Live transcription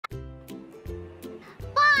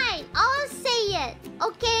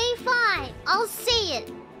Okay, fine. I'll say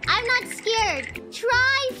it. I'm not scared.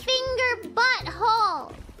 Try finger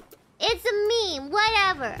butthole. It's a meme,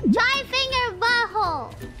 whatever. Try finger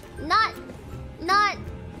butthole. Not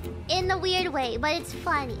in the weird way, but it's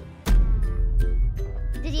funny.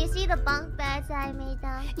 Did you see the bunk beds that I made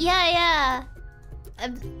them? Yeah.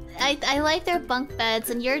 I like their bunk beds,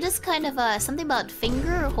 and you're just kind of something about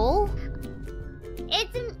finger hole.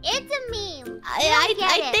 It's a meme. I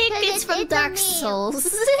think it's from Dark Souls.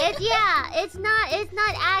 It's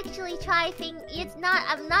not actually try finger. It's not.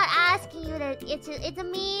 I'm not asking you to. It's a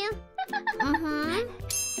meme.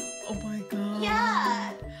 Oh my god.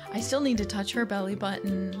 Yeah. I still need to touch her belly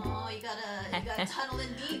button. Oh, you gotta tunnel in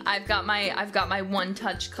deep. I've got my one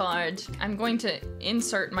touch card. I'm going to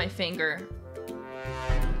insert my finger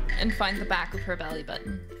and find the back of her belly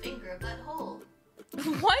button. Finger butthole.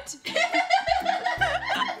 What?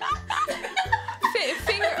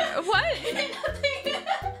 Finger what?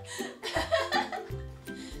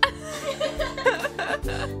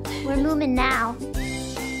 We're moving now.